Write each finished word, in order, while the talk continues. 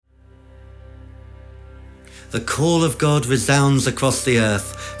The call of God resounds across the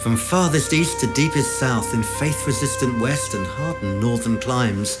earth, from farthest east to deepest south, in faith-resistant west and hardened northern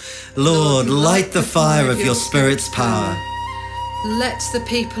climes. Lord, light the fire of your Spirit's power. Let the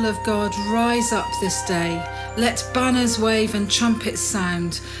people of God rise up this day. Let banners wave and trumpets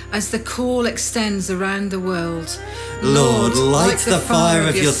sound as the call extends around the world. Lord, light the fire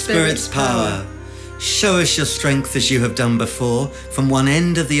of your Spirit's power. Show us your strength as you have done before, from one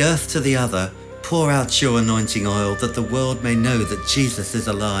end of the earth to the other. Pour out your anointing oil that the world may know that Jesus is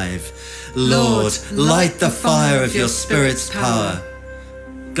alive. Lord, light the fire of your Spirit's power.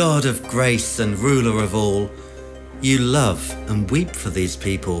 God of grace and ruler of all, you love and weep for these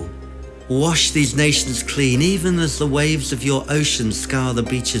people. Wash these nations clean, even as the waves of your ocean scour the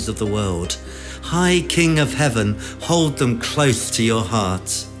beaches of the world. High King of heaven, hold them close to your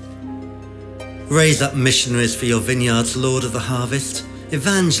heart. Raise up missionaries for your vineyards, Lord of the harvest,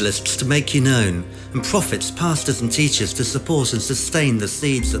 evangelists to make you known, and prophets, pastors and teachers to support and sustain the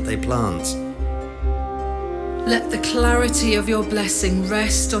seeds that they plant. Let the clarity of your blessing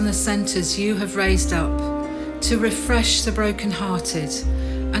rest on the centres you have raised up, to refresh the brokenhearted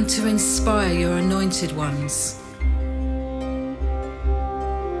and to inspire your anointed ones.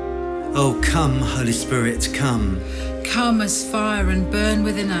 Oh, come, Holy Spirit, come. Come as fire and burn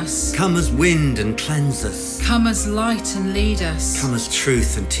within us. Come as wind and cleanse us. Come as light and lead us. Come as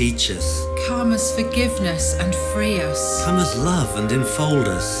truth and teach us. Come as forgiveness and free us. Come as love and enfold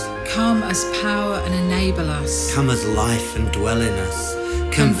us. Come as power and enable us. Come as life and dwell in us.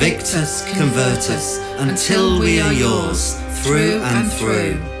 Convict us, convert us, until we are yours, through and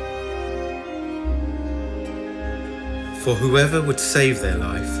through. For whoever would save their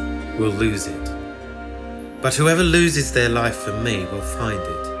life will lose it. But whoever loses their life for me will find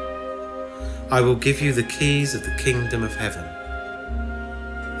it. I will give you the keys of the kingdom of heaven.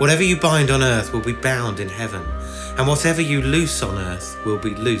 Whatever you bind on earth will be bound in heaven, and whatever you loose on earth will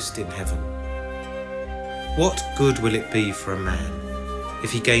be loosed in heaven. What good will it be for a man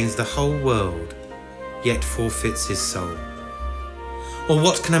if he gains the whole world, yet forfeits his soul? Or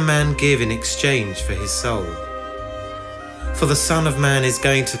what can a man give in exchange for his soul? For the Son of Man is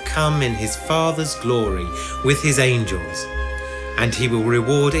going to come in his Father's glory with his angels, and he will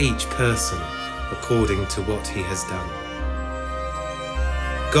reward each person according to what he has done.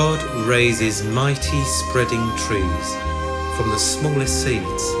 God raises mighty spreading trees from the smallest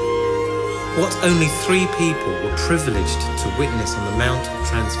seeds. What only 3 people were privileged to witness on the Mount of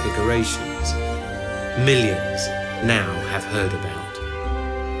Transfigurations, millions now have heard about.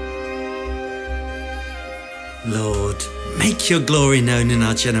 Lord, make your glory known in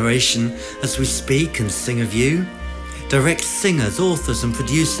our generation as we speak and sing of you. Direct singers, authors and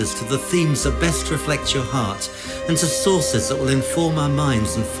producers to the themes that best reflect your heart, and to sources that will inform our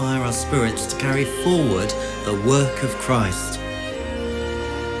minds and fire our spirits to carry forward the work of Christ.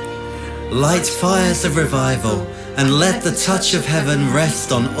 Light fires of revival, and let the touch of heaven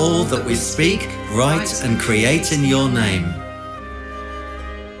rest on all that we speak, write and create in your name.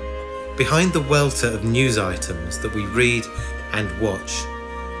 Behind the welter of news items that we read and watch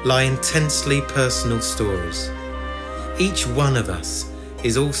lie intensely personal stories. Each one of us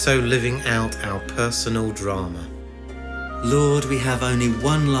is also living out our personal drama. Lord, we have only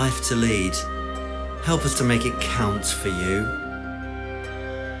one life to lead. Help us to make it count for you.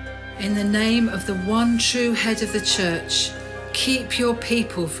 In the name of the one true head of the church, keep your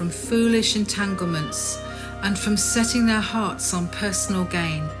people from foolish entanglements and from setting their hearts on personal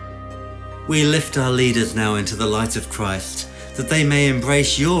gain. We lift our leaders now into the light of Christ, that they may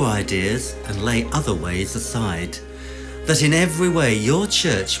embrace your ideas and lay other ways aside, that in every way your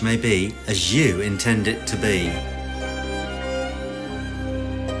church may be as you intend it to be.